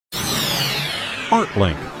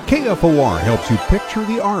ArtLink. KFOR helps you picture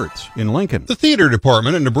the arts in Lincoln. The theater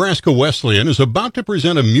department at Nebraska Wesleyan is about to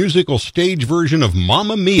present a musical stage version of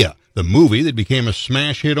Mamma Mia, the movie that became a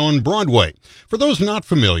smash hit on Broadway. For those not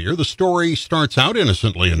familiar, the story starts out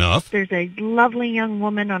innocently enough. There's a lovely young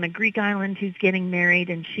woman on a Greek island who's getting married,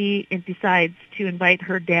 and she decides to invite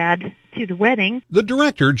her dad to the wedding. The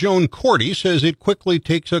director, Joan Cordy, says it quickly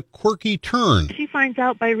takes a quirky turn. She finds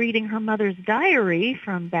out by reading her mother's diary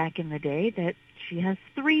from back in the day that she has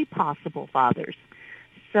 3 possible fathers.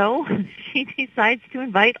 So she decides to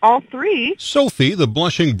invite all 3. Sophie, the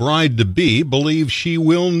blushing bride-to-be, believes she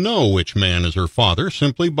will know which man is her father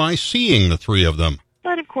simply by seeing the 3 of them.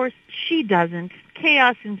 But, of course, she doesn't.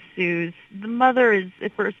 Chaos ensues. The mother is,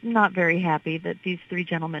 at first, not very happy that these 3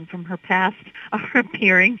 gentlemen from her past are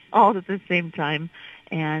appearing all at the same time.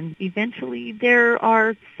 And eventually there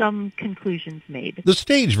are some conclusions made. The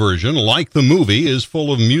stage version, like the movie, is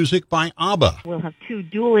full of music by ABBA. We'll have 2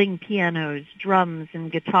 dueling pianos, drums,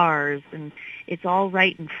 and guitars, and it's all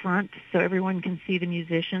right in front so everyone can see the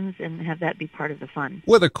musicians and have that be part of the fun.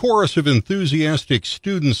 With a chorus of enthusiastic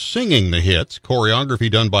students singing the hits,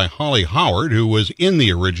 choreography done by Holly Howard, who was in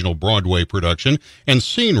the original Broadway production, and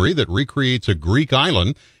scenery that recreates a Greek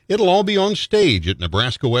island, it'll all be on stage at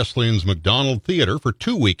Nebraska Wesleyan's McDonald Theater for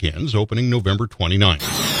 2 weekends, opening November 29th.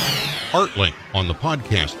 ArtLink on the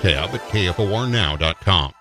podcast tab at KFORnow.com.